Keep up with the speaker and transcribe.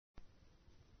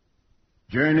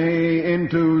Journey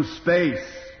into space.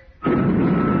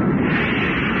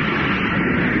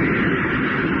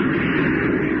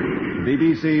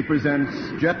 BBC presents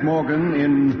Jet Morgan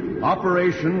in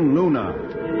Operation Luna.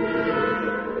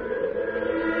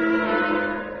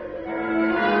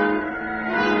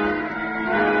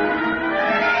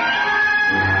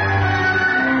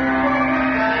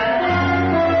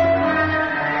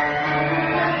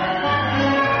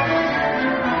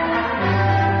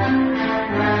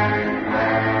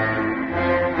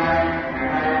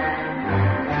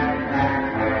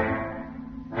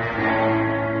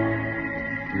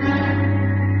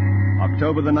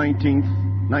 October the 19th,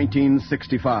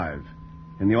 1965.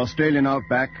 In the Australian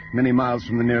outback, many miles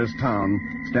from the nearest town,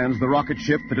 stands the rocket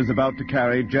ship that is about to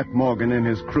carry Jet Morgan and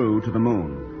his crew to the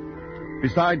moon.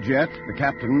 Beside Jet, the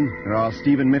captain, there are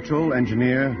Stephen Mitchell,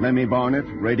 engineer, Lemmy Barnett,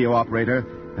 radio operator,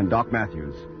 and Doc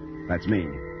Matthews. That's me.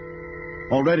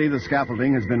 Already the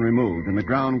scaffolding has been removed, and the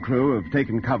ground crew have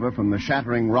taken cover from the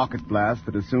shattering rocket blast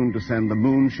that is soon to send the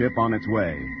moon ship on its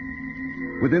way.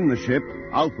 Within the ship,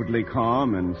 outwardly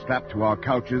calm and strapped to our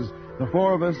couches, the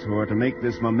four of us who are to make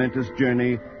this momentous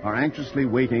journey are anxiously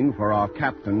waiting for our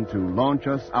captain to launch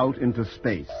us out into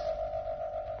space.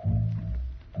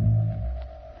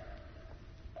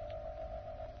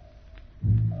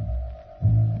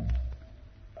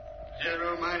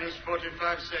 Zero minus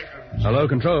 45 seconds. Hello,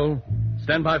 Control.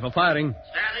 Stand by for firing.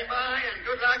 Standing by, and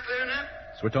good luck, Luna.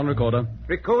 Switch on recorder.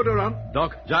 Recorder on.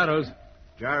 Doc, gyros.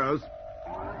 Gyros.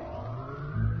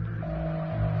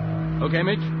 Okay,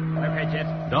 Mitch? Okay,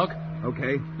 Jet. Doc?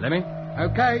 Okay. Lemmy?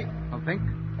 Okay, I think.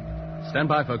 Stand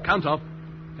by for count-off.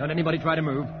 Don't anybody try to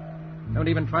move. Don't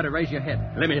even try to raise your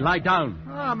head. Lemmy, lie down.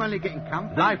 Oh, I'm only getting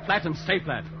comfy. Lie flat and stay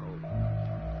flat.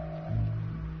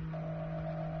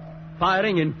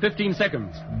 Firing in 15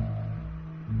 seconds.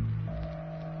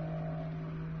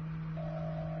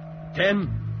 10,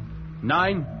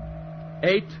 9,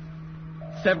 8,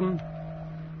 7,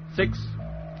 6,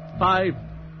 5,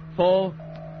 4,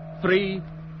 3,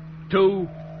 2,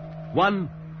 1.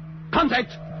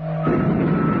 Contact!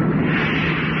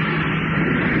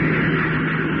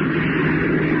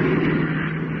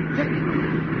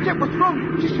 Jet, what's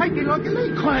wrong? She's shaking like a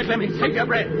leaf. Quiet, Lemmy. Take your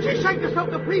breath. She's shaking herself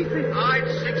to pieces. Height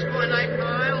 6.8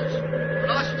 miles.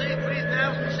 Velocity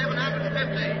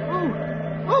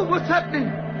 3,750. Oh, what's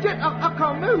happening? Jet, I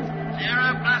can't move. 0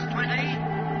 plus 20.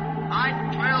 Height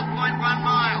 12.1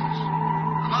 miles.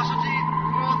 Velocity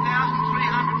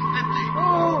 4,350.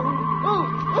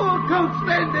 I can't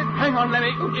stand it. Hang on,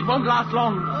 Lemmy. It won't last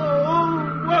long.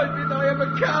 Oh, why did I ever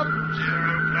come?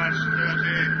 0 plus 30.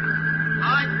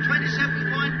 Height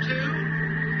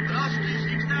 27.2. Velocity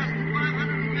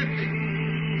 6,550.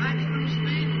 Maximum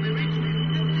speed will be reached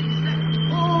in 15 seconds.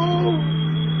 Oh.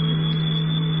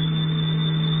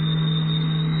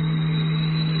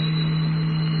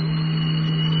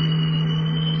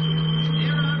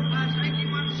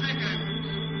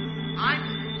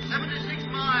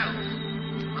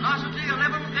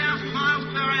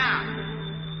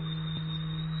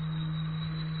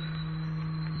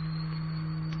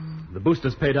 The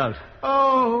booster's paid out.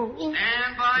 Oh.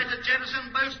 Stand by to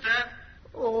jettison booster.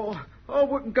 Oh, I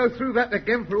wouldn't go through that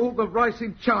again for all the rice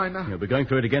in China. You'll be going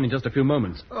through it again in just a few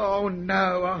moments. Oh,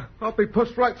 no. I'll be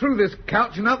pushed right through this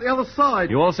couch and out the other side.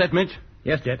 You all set, Mitch?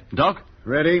 Yes, Jet. Doc?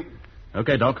 Ready.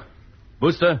 Okay, Doc.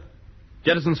 Booster.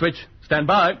 Jettison switch. Stand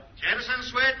by. Jettison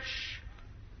switch.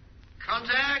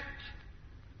 Contact.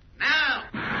 Now.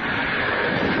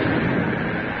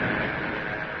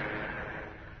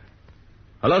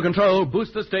 Hello, Control.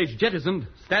 Booster stage jettisoned.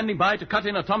 Standing by to cut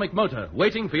in atomic motor.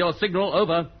 Waiting for your signal.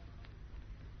 Over.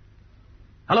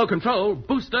 Hello, Control.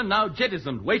 Booster now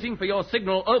jettisoned. Waiting for your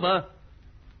signal. Over.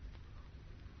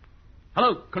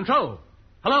 Hello, Control.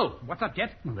 Hello. What's up,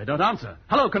 Jet? They don't answer.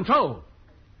 Hello, Control.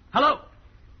 Hello.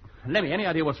 Lemmy, any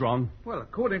idea what's wrong? Well,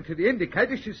 according to the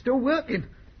indicator, she's still working.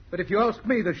 But if you ask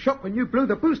me, the shock when you blew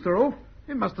the booster off,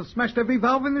 it must have smashed every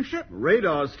valve in the ship.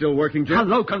 Radar's still working, Jet.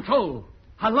 Hello, Control.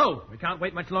 Hello. We can't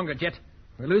wait much longer, Jet.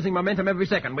 We're losing momentum every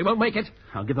second. We won't make it.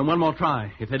 I'll give them one more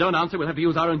try. If they don't answer, we'll have to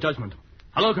use our own judgment.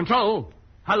 Hello, Control.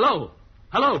 Hello.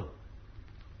 Hello.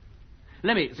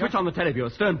 Lemmy, switch on the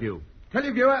televiewer, stern view.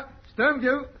 Televiewer, stern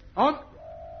view, on.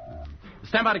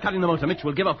 Stand by to cut in the motor, Mitch.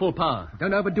 We'll give her full power.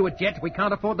 Don't overdo it, Jet. We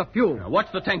can't afford the fuel. Now,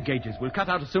 watch the tank gauges. We'll cut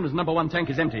out as soon as number one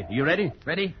tank is empty. Are you ready?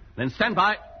 Ready? Then stand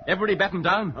by. Everybody batten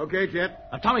down. Okay, Jet.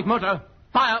 Atomic motor.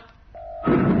 Fire.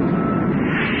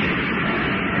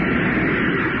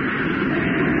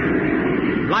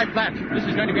 Lie flat. This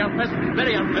is going to be unpleasant.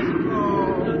 Very unpleasant.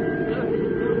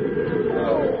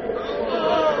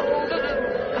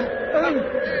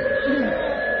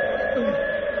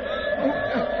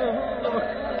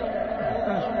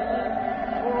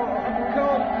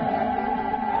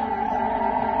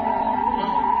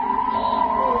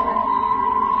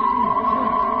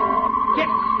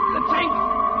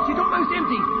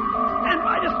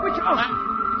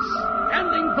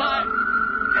 Standing by.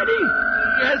 Ready?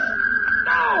 Yes.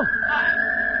 Now.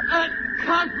 I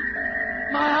can't.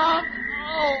 My arm.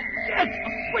 Oh, Jet,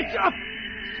 switch off.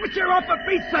 Switch her off for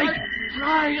Pete's sake. I'm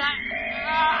trying.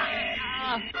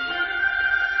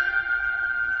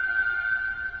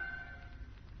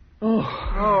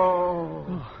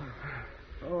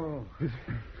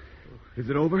 Is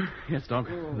it over? Yes, Doc.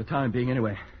 For the time being,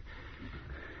 anyway.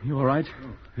 You all right?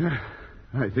 Yeah,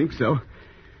 I think so.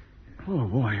 Oh,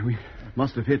 boy, we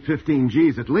must have hit 15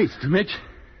 Gs at least. Mitch?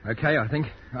 Okay, I think.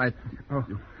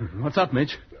 What's up,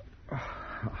 Mitch?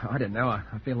 I don't know. I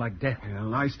feel like death. Yeah,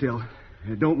 lie still.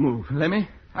 Don't move. Lemmy?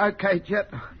 Okay,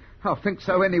 Jet. I think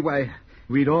so anyway.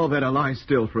 We'd all better lie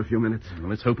still for a few minutes. Well,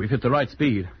 let's hope we've hit the right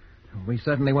speed. We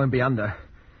certainly won't be under.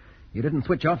 You didn't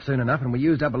switch off soon enough, and we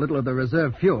used up a little of the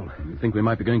reserve fuel. You think we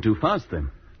might be going too fast,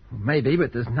 then? Maybe,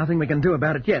 but there's nothing we can do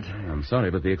about it yet. I'm sorry,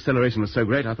 but the acceleration was so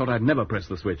great, I thought I'd never press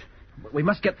the switch. We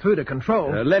must get through to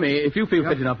control. Lemmy, if you feel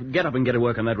fit enough, get up and get to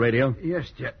work on that radio.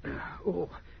 Yes, Jet. Oh,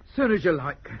 soon as you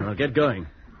like. I'll get going.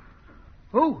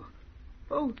 Oh,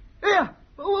 there.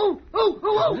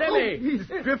 Lemmy! He's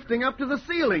drifting up to the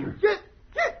ceiling. Jet,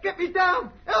 get me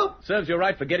down. Help. Serves you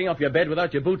right for getting off your bed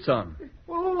without your boots on.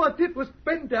 Well, all I did was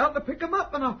bend down to pick him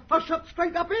up, and I shot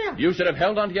straight up here. You should have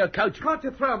held onto your couch. Can't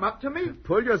you throw him up to me?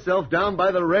 Pull yourself down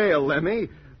by the rail, Lemmy.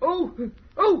 Oh,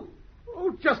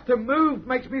 just to move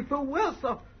makes me feel worse.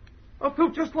 I feel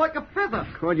just like a feather.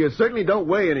 Well, you certainly don't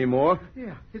weigh anymore.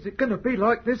 Yeah, is it going to be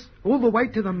like this all the way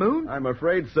to the moon? I'm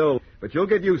afraid so. But you'll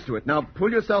get used to it. Now,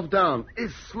 pull yourself down.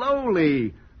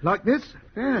 Slowly. Like this?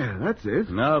 Yeah, that's it.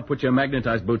 Now put your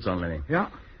magnetized boots on, Lenny. Yeah.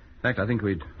 In fact, I think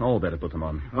we'd all better put them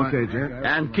on. Okay, Jet.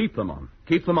 And keep them on.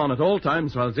 Keep them on at all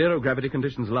times while zero gravity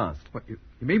conditions last. What, you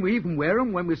mean we even wear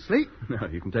them when we sleep? No,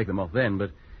 you can take them off then,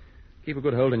 but keep a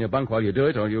good hold on your bunk while you do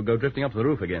it, or you'll go drifting up to the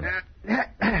roof again.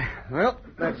 Well,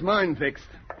 that's mine fixed.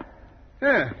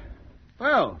 Yeah.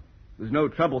 Well, there's no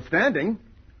trouble standing.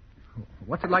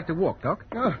 What's it like to walk, Doc?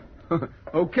 Oh,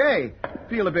 okay.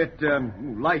 Feel a bit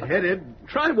lightheaded.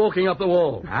 Try walking up the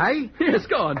wall. Aye? Yes,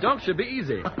 go on, Doc. Should be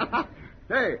easy.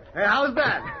 Hey, how's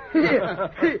that?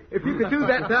 If you could do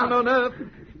that down on Earth,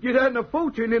 you'd earn a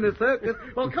fortune in a circus.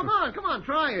 Well, come on,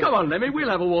 try it. Come on, Lemmy. We'll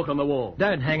have a walk on the wall.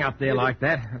 Don't hang up there like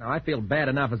that. I feel bad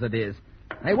enough as it is.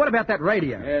 Hey, what about that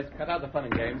radio? Yes, cut out the fun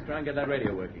and games. Try and get that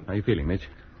radio working. How are you feeling, Mitch?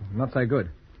 Not so good.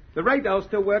 The radar's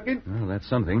still working. Well, that's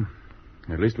something.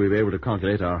 At least we'll be able to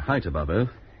calculate our height above Earth.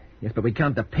 Yes, but we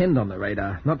can't depend on the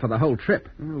radar. Not for the whole trip.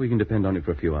 Well, we can depend on it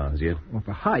for a few hours yet. Well,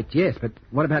 for height, yes, but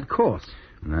what about course?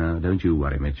 No, don't you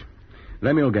worry, Mitch.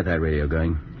 Lemmy will get that radio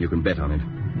going. You can bet on it.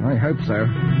 I hope so.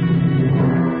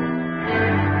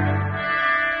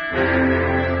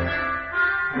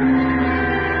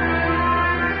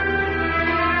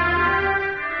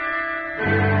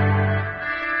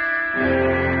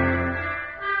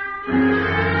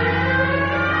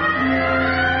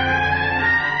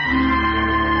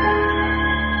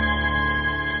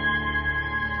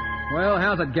 Well,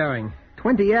 how's it going?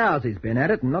 20 hours he's been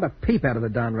at it and not a peep out of the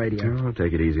darn radio. Oh,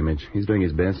 take it easy, Mitch. He's doing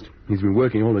his best. He's been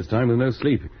working all this time with no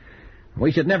sleep.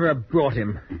 We should never have brought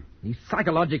him. He's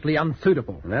psychologically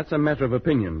unsuitable. That's a matter of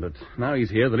opinion, but now he's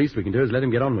here, the least we can do is let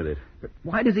him get on with it. But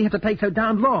why does he have to take so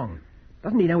darn long?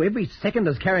 Doesn't he know every second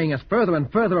is carrying us further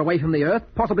and further away from the Earth,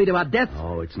 possibly to our deaths?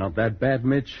 Oh, it's not that bad,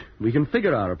 Mitch. We can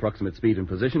figure our approximate speed and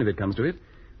position if it comes to it.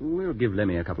 We'll give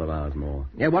Lemmy a couple of hours more.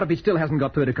 Yeah, what if he still hasn't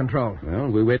got through to control? Well,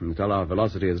 we'll wait until our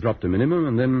velocity has dropped to minimum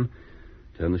and then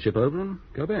turn the ship over and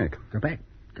go back. Go back?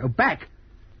 Go back?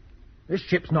 This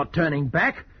ship's not turning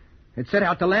back. It set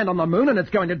out to land on the moon, and it's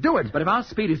going to do it. But if our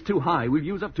speed is too high, we'll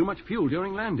use up too much fuel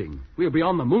during landing. We'll be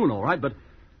on the moon, all right, but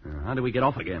how do we get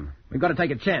off again? We've got to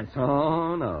take a chance.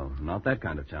 Oh, no, not that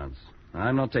kind of chance.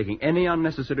 I'm not taking any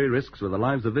unnecessary risks with the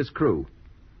lives of this crew.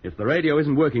 If the radio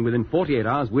isn't working within 48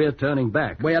 hours, we're turning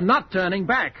back. We're not turning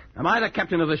back. Am I the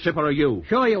captain of the ship or are you?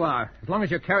 Sure you are, as long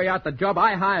as you carry out the job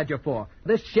I hired you for.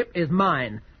 This ship is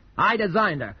mine. I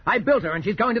designed her. I built her, and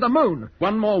she's going to the moon.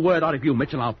 One more word out of you,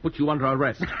 Mitchell, I'll put you under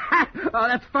arrest. Oh,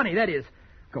 that's funny, that is.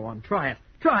 Go on, try it.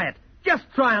 Try it. Just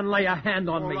try and lay a hand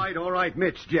on me. All right,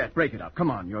 Mitch, Jet, break it up. Come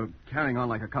on, you're carrying on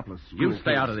like a couple of You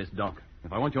stay out of this, Doc.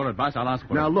 If I want your advice, I'll ask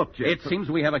for it. Now, look, Jet. It seems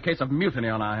we have a case of mutiny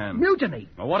on our hands. Mutiny?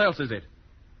 Well, what else is it?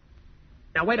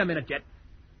 Now, wait a minute, Jet.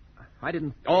 I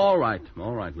didn't... All right,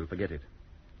 we'll forget it.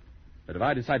 But if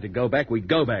I decide to go back, we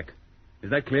go back.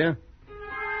 Is that clear?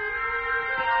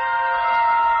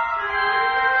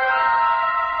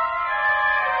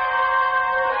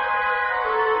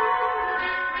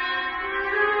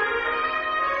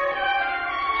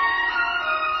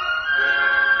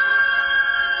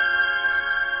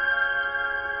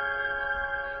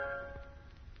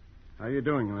 How you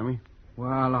doing, Lemmy?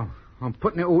 Well, I'm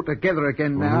putting it all together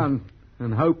again now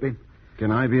and hoping. Can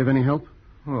I be of any help?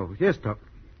 Oh, yes, Doc.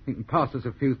 He can pass us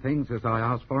a few things as I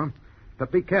ask for them.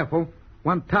 But be careful.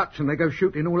 One touch and they go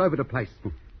shooting all over the place.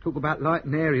 Talk about light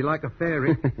and airy like a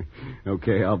fairy.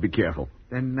 Okay, I'll be careful.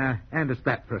 Then hand us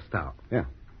that for a start. Yeah.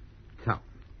 So.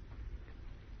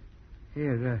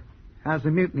 Here, how's the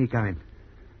mutiny going?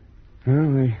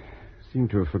 Well, they seem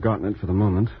to have forgotten it for the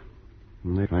moment.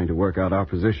 And they're trying to work out our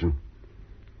position.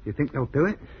 You think they'll do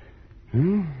it?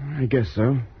 I guess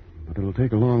so. But it'll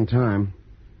take a long time.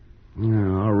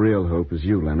 Our real hope is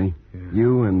you, Lemmy. Yeah.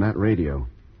 You and that radio.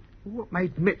 What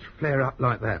made Mitch flare up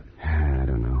like that? I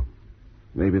don't know.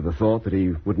 Maybe the thought that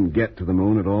he wouldn't get to the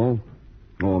moon at all.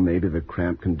 Or maybe the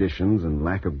cramped conditions and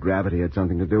lack of gravity had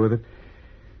something to do with it.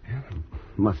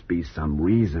 Must be some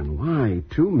reason why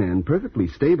two men perfectly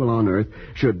stable on Earth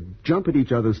should jump at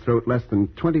each other's throat less than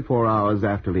 24 hours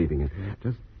after leaving it. It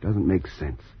just doesn't make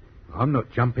sense. I'm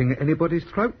not jumping at anybody's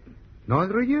throat.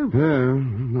 Neither are you.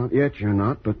 Not yet, you're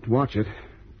not, but watch it.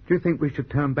 Do you think we should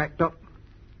turn back, Doc?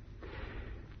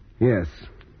 Yes,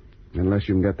 unless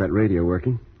you can get that radio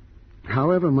working.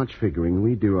 However much figuring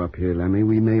we do up here, Lemmy,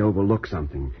 we may overlook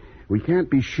something. We can't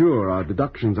be sure our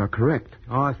deductions are correct.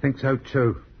 I think so,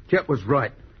 too. Jet was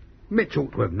right. Mitch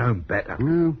ought to have known better.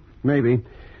 Well, maybe.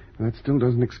 That still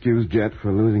doesn't excuse Jet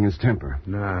for losing his temper.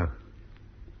 No.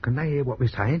 Can they hear what we're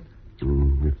saying?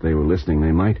 If they were listening,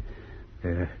 they might.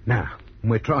 Now,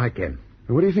 we'll try again.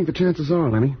 What do you think the chances are,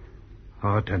 Lemmy?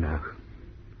 I don't know.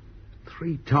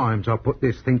 3 times I put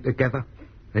this thing together,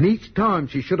 and each time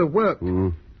she should have worked.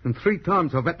 And 3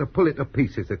 times I've had to pull it to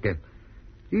pieces again.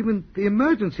 Even the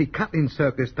emergency cutting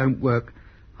circuits don't work.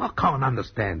 I can't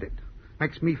understand it.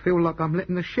 Makes me feel like I'm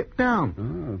letting the ship down.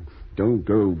 Oh, don't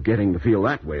go getting to feel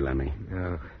that way, Lemmy.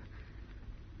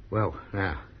 Well,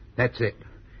 now, that's it.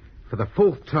 For the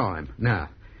 4th time. Now,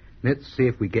 let's see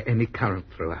if we get any current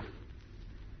through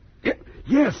her.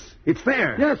 Yes, it's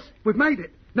there. Yes, we've made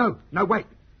it. No, wait.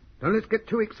 Don't let's get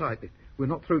too excited. We're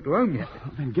not through to home yet.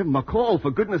 Then give them a call,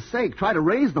 for goodness sake. Try to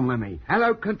raise them, Lemmy.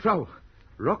 Hello, Control.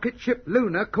 Rocket ship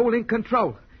Luna calling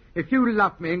Control. If you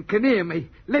love me and can hear me,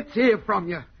 let's hear from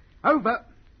you. Over.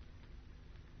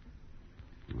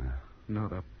 Well,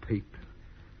 not a peep.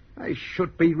 They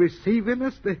should be receiving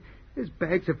us. There's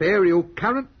bags of aerial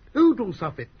current, oodles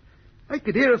of it. They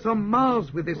could hear us on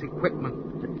Mars with this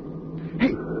equipment.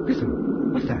 Hey,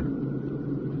 listen. What's that? I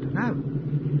don't know.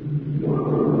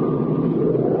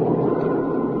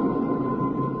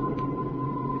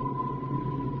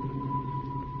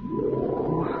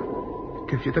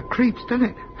 Gives you the creeps, doesn't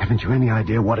it? Haven't you any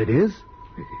idea what it is?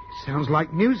 It sounds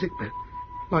like music, but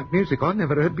like music I've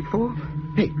never heard before.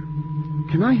 Hey,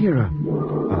 can I hear a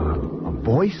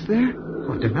voice there?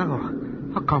 I don't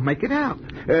know. I can't make it out.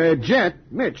 Jet,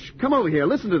 Mitch, come over here.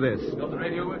 Listen to this. Got the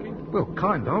radio working? Well,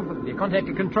 kind of. You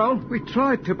contacted Control? We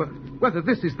tried to, but whether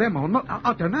this is them or not,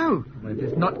 I don't know. Well, if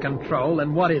it's not Control,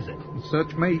 then what is it?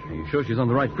 Search me. Are you sure she's on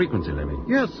the right frequency, Lemmy?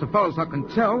 Yes, so far as I can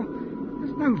tell.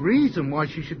 There's no reason why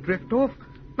she should drift off.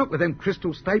 Not with them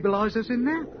crystal stabilizers in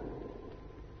there.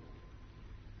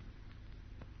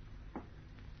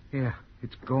 Yeah,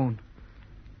 it's gone.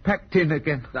 Packed in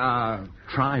again.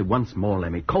 Try once more,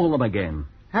 Lemmy. Call them again.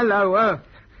 Hello, Earth.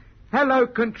 Hello,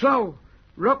 Control.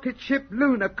 Rocket ship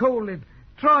Luna calling.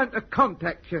 Trying to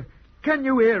contact you. Can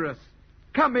you hear us?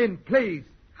 Come in, please.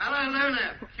 Hello,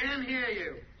 Luna. Can hear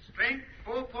you. Strength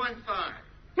 4.5.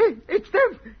 Hey, it's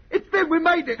them. It's them. We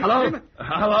made it. Hello?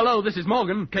 Hello, this is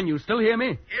Morgan. Can you still hear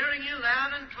me? Hearing you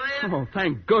loud and clear. Oh,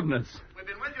 thank goodness. We've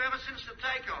been with you ever since the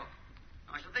takeoff.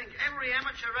 I should think every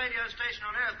amateur radio station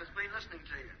on Earth has been listening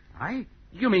to you. Aye?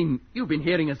 You mean you've been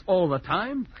hearing us all the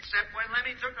time? Except when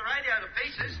Lemmy took the radio to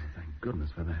pieces. Oh, thank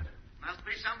goodness for that. Must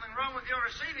be something wrong with your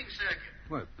receiving circuit.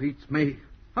 Well, it beats me.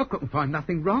 I couldn't find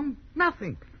nothing wrong.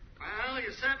 Nothing. Well,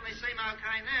 you certainly seem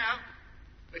okay now.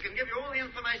 We can give you all the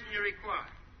information you require.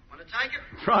 Want to take it?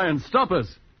 Try and stop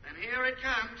us. Then here it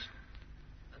comes.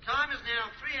 The time is now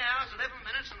 3 hours, 11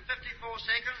 minutes and 54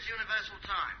 seconds universal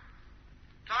time.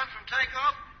 Time from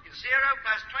takeoff is 0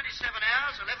 plus 27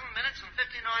 hours, 11 minutes and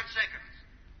 59 seconds.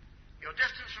 Your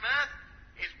distance from Earth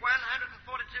is 142,000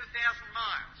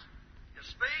 miles. Your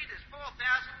speed is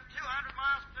 4,200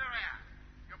 miles per hour.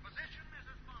 Your position is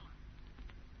as follows.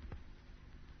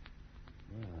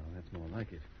 Well, that's more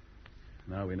like it.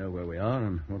 Now we know where we are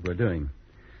and what we're doing.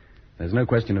 There's no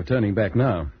question of turning back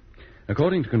now.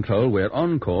 According to Control, we're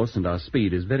on course and our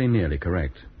speed is very nearly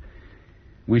correct.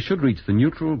 We should reach the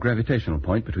neutral gravitational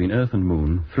point between Earth and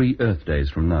Moon 3 Earth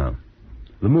days from now.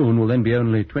 The Moon will then be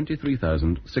only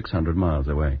 23,600 miles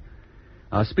away.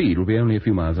 Our speed will be only a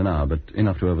few miles an hour, but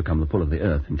enough to overcome the pull of the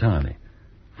Earth entirely.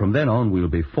 From then on, we'll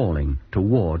be falling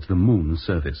towards the moon's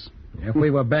surface. If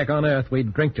we were back on Earth,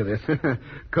 we'd drink to this.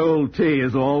 Cold tea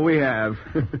is all we have.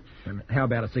 And how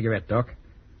about a cigarette, Doc?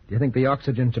 Do you think the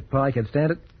oxygen supply could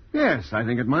stand it? Yes, I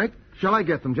think it might. Shall I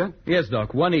get them, Jet? Yes,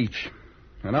 Doc, one each.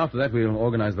 And after that, we'll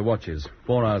organize the watches,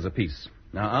 4 hours apiece.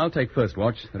 Now, I'll take first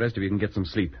watch. The rest of you can get some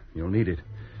sleep. You'll need it.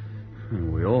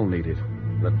 We all need it.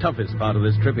 The toughest part of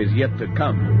this trip is yet to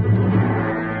come.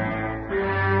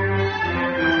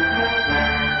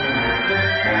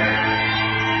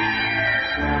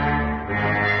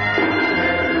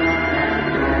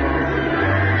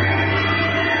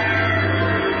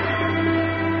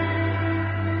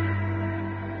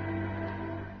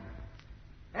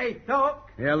 Hey, Doc,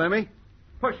 Yeah, Lemmy?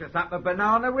 push us up a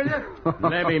banana, will you?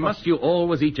 Lemmy, must you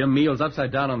always eat your meals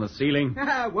upside down on the ceiling?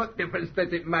 What difference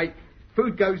does it make?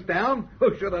 Food goes down,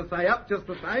 or should I say up, just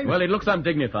the same. Well, it looks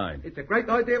undignified. It's a great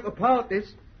idea to part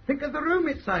this. Think of the room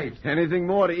it saves. Anything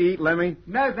more to eat, Lemmy?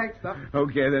 No, thanks, Doc.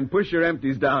 Okay, then push your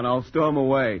empties down. I'll stow 'em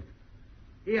away.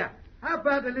 Here, how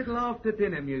about a little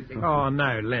after-dinner music? Oh,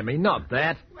 no, Lemmy, not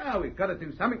that. Well, we've got to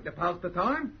do something to pass the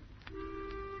time.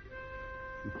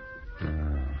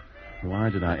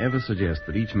 Why did I ever suggest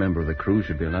that each member of the crew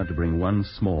should be allowed to bring one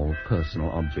small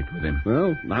personal object with him?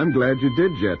 Well, I'm glad you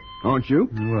did, Jet. Aren't you?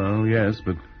 Well, yes,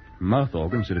 but mouth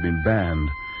organs should have been banned.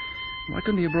 Why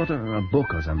couldn't he have brought a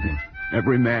book or something?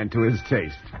 Every man to his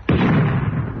taste.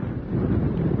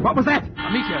 What was that? A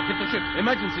meteor hit the ship.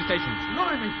 Emergency stations.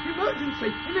 Blimey, emergency!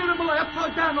 An animal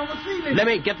upside down on the ceiling! Let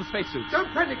me get the spacesuits. Don't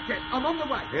panic, Jet. I'm on the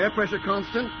way. Air pressure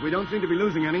constant. We don't seem to be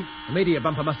losing any. The meteor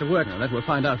bumper must have worked. Now, that we'll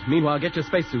find out. Meanwhile, get your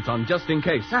spacesuits on, just in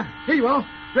case. Here you are.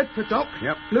 Red for Doc.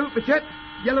 Yep. Blue for Jet.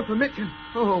 Yellow for Mitch.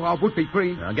 Oh, I would be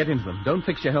green. Now, get into them. Don't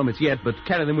fix your helmets yet, but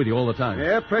carry them with you all the time.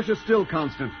 Air pressure still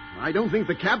constant. I don't think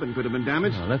the cabin could have been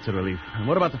damaged. Oh, that's a relief. And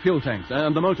what about the fuel tanks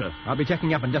and the motor? I'll be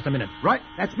checking up in just a minute. Right,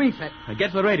 that's me, Set. Get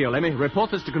to the radio, Lemmy.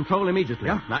 Report this to control immediately.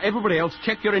 Yeah. Now, everybody else,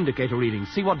 check your indicator readings.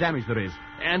 See what damage there is.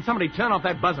 And somebody turn off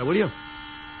that buzzer, will you?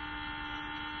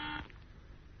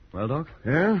 Well, Doc?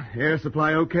 Yeah, air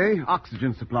supply okay.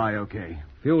 Oxygen supply okay.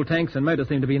 Fuel tanks and motor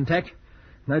seem to be intact.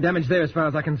 No damage there as far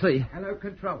as I can see. Hello,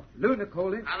 Control. Luna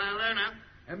calling. Hello, Luna.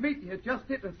 A meteor just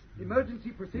hit us.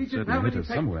 Emergency procedures Certainly now hit in us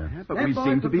effect. somewhere. Yeah, but Stand we by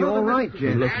seem for to be further all right,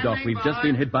 messages. Jet. Look, Doc, Standing we've just by.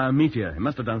 been hit by a meteor. It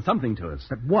must have done something to us.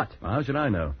 But what? Well, how should I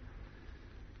know?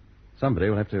 Somebody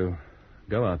will have to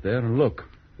go out there and look.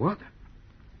 What?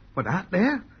 What, out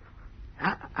there?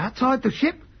 Outside the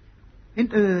ship?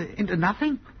 Into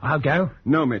nothing? I'll go.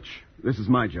 No, Mitch. This is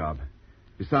my job.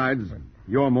 Besides,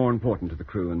 you're more important to the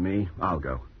crew than me. I'll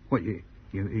go. What, you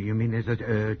mean there's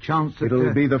a chance that...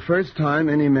 It'll be the first time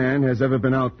any man has ever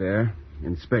been out there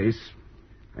in space,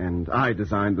 and I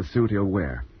designed the suit he'll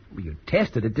wear. Well, you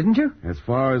tested it, didn't you? As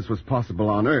far as was possible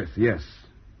on Earth, yes.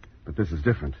 But this is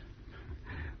different.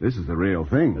 This is the real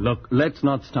thing. Look, let's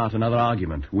not start another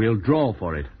argument. We'll draw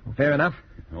for it. Fair enough.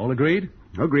 All agreed?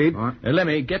 Agreed. All right.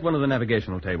 Lemmy, get one of the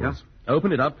navigational tables.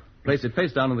 Open it up, place it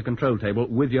face down on the control table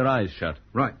with your eyes shut.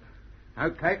 Right.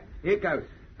 Okay, here goes.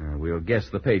 We'll guess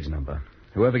the page number.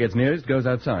 Whoever gets nearest goes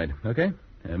outside, okay?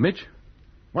 Mitch?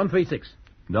 136.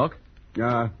 Doc?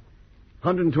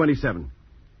 127.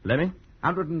 Lemmy?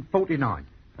 149.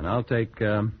 And I'll take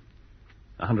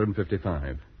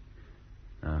 155.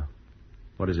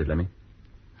 What is it, Lemmy?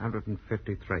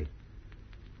 153.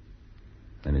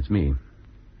 Then it's me.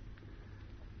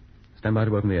 Stand by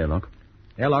to open the airlock.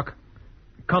 Airlock.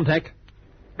 Contact.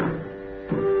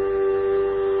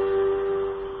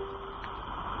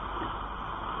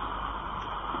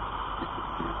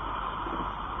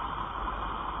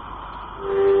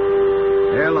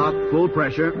 Airlock, full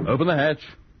pressure. Open the hatch.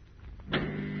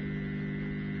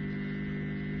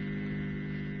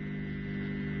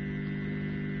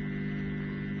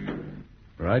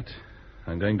 Right.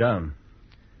 I'm going down.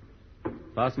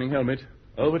 Fastening helmet.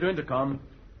 Over to intercom.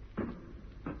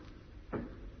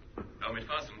 Helmet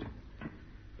fastened.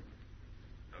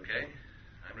 Okay.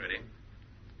 I'm ready.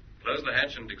 Close the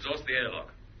hatch and exhaust the airlock.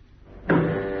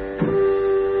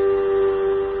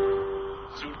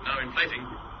 Suit now inflating.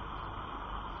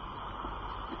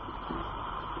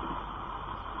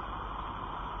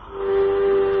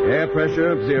 Air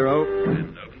pressure, 0.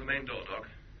 And open the main door, Doc.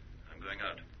 I'm going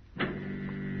out.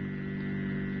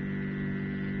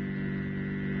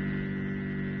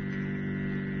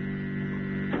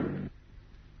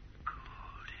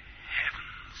 Good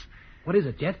heavens. What is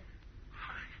it, Jet?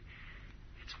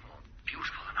 It's more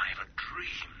beautiful than I ever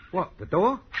dreamed. What, the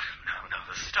door? No,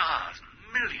 the stars.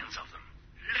 Millions of them.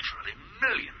 Literally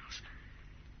millions.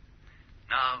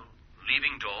 Now,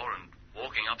 leaving door and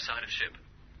walking upside of ship.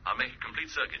 I'll make a complete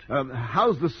circuit.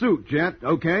 How's the suit, Jet?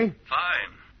 Okay?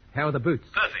 Fine. How are the boots?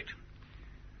 Perfect.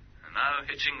 And now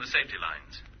hitching the safety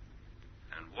lines.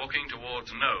 And walking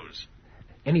towards nose.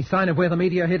 Any sign of where the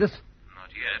meteor hit us? Not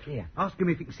yet. Here, ask him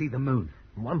if he can see the moon.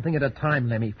 One thing at a time,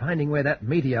 Lemmy. Finding where that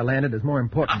meteor landed is more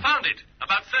important. I found it.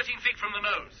 About 13 feet from the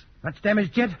nose. Much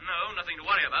damage, Jet? No, nothing to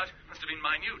worry about. Must have been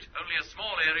minute. Only a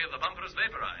small area of the bumper is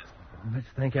vaporized. Let's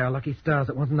thank our lucky stars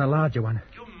it wasn't a larger one.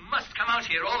 You must come out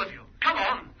here, all of you. Come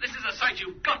on. This is a sight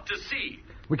you've got to see.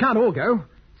 We can't all go.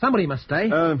 Somebody must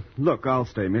stay. Look, I'll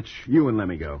stay, Mitch. You and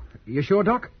Lemmy go. You sure,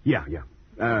 Doc? Yeah.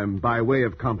 By way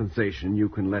of compensation, you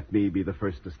can let me be the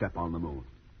first to step on the moon.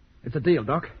 It's a deal,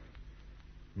 Doc.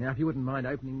 Now, if you wouldn't mind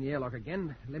opening the airlock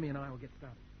again, Lemmy and I will get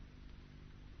started.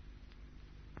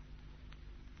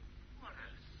 What a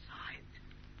sight.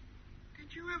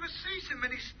 Did you ever see so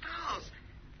many stars?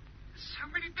 So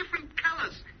many different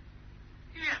colors.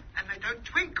 Yeah, and they don't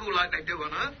twinkle like they do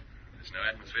on Earth. There's no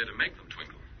atmosphere to make them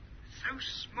twinkle. So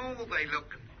small they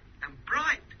look and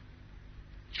bright.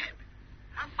 Jeb,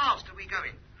 how fast are we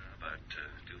going? About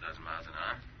 2,000 miles an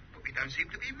hour. But we don't seem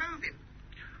to be moving.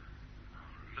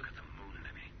 Look at the moon,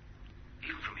 Lemmy.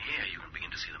 Even from here, you can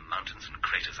begin to see the mountains and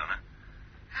craters on her.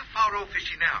 How far off is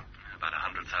she now? About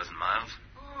 100,000 miles.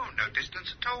 Oh, no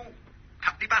distance at all.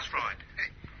 Company bus ride.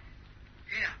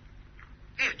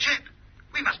 Here, Jeb.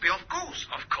 We must be off course.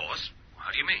 Of course. How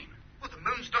do you mean? Well, the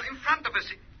moon's not in front of us.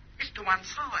 It's to one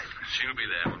side. She'll be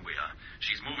there when we are.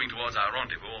 She's moving towards our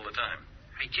rendezvous all the time.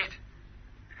 Hey, Jet,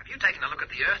 have you taken a look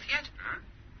at the Earth yet? Huh?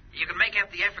 You can make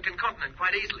out the African continent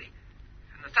quite easily.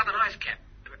 And the southern ice cap.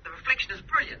 The reflection is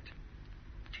brilliant.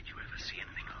 Did you ever see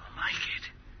anything like it?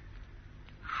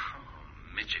 Oh,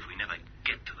 Mitch, if we never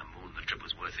get to the moon, the trip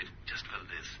was worth it, just for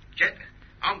this. Jet,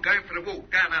 I'm going for a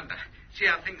walk down under. See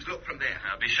how things look from there.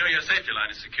 Now, be sure your safety line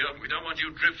is secure. We don't want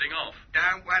you drifting off.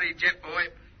 Don't worry, Jet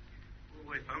boy.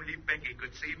 Oh, if only Becky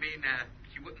could see me now.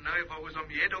 She wouldn't know if I was on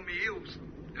my head or my heels.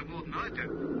 No more than I do.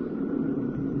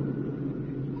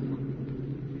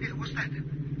 Here, what's that?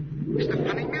 It's the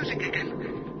funny music again.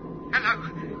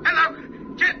 Hello,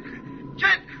 Jet!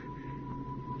 Jet,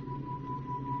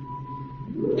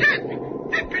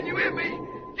 can you hear me?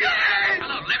 Jet!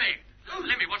 Hello, Lemmy.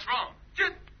 Lemmy, what's wrong?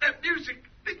 Jet, that music.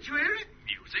 Didn't you hear it?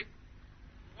 Music?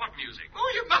 What music? Oh,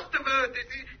 you must have heard it.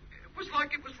 It was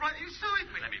like it was right inside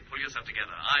me. Lemmy, pull yourself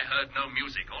together. I heard no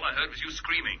music. All I heard was you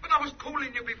screaming. But I was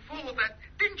calling you before that.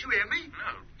 Didn't you hear me?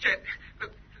 No. Jet,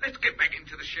 look, let's get back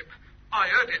into the ship. I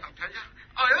heard it, I'll tell you.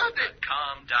 I heard it.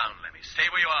 Calm down, Lemmy. Stay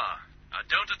where you are. Now,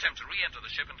 don't attempt to re-enter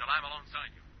the ship until I'm alongside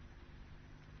you.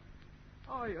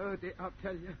 I heard it, I'll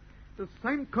tell you. The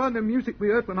same kind of music we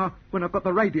heard when I got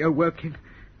the radio working.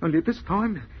 Only this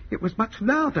time, it was much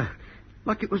louder.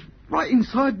 Like it was right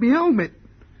inside my helmet.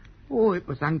 Oh, it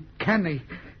was uncanny.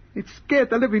 It scared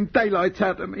the living daylights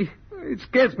out of me. It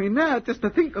scares me now just to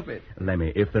think of it.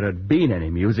 Lemmy, if there had been any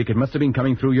music, it must have been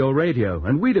coming through your radio,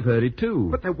 and we'd have heard it too.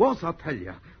 But there was, I'll tell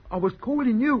you. I was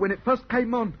calling you when it first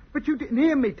came on, but you didn't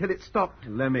hear me till it stopped.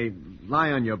 Lemmy,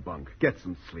 lie on your bunk. Get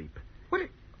some sleep. Well,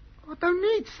 I don't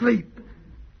need sleep.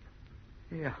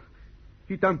 Yeah.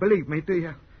 You don't believe me, do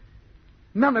you?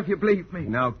 None of you believe me.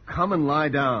 Now, come and lie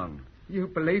down. You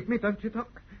believe me, don't you,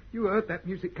 Doc? You heard that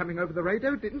music coming over the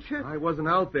radio, didn't you? I wasn't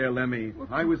out there, Lemmy.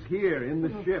 I was here in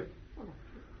the ship.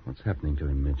 What's happening to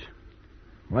him, Mitch?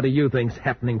 What do you think's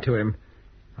happening to him?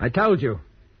 I told you.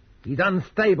 He's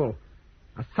unstable.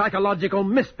 A psychological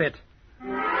misfit.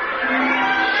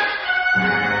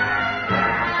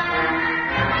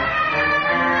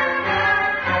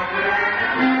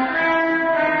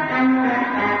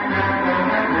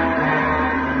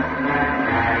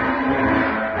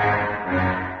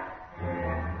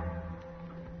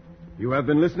 You have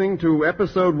been listening to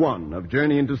Episode 1 of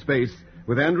Journey into Space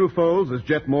with Andrew Foles as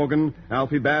Jet Morgan,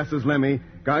 Alfie Bass as Lemmy,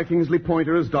 Guy Kingsley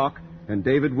Pointer as Doc, and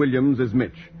David Williams as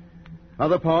Mitch.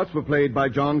 Other parts were played by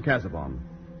John Casabon.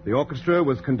 The orchestra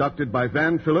was conducted by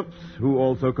Van Phillips, who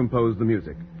also composed the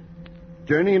music.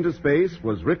 Journey into Space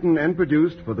was written and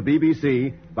produced for the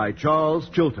BBC by Charles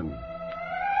Chilton.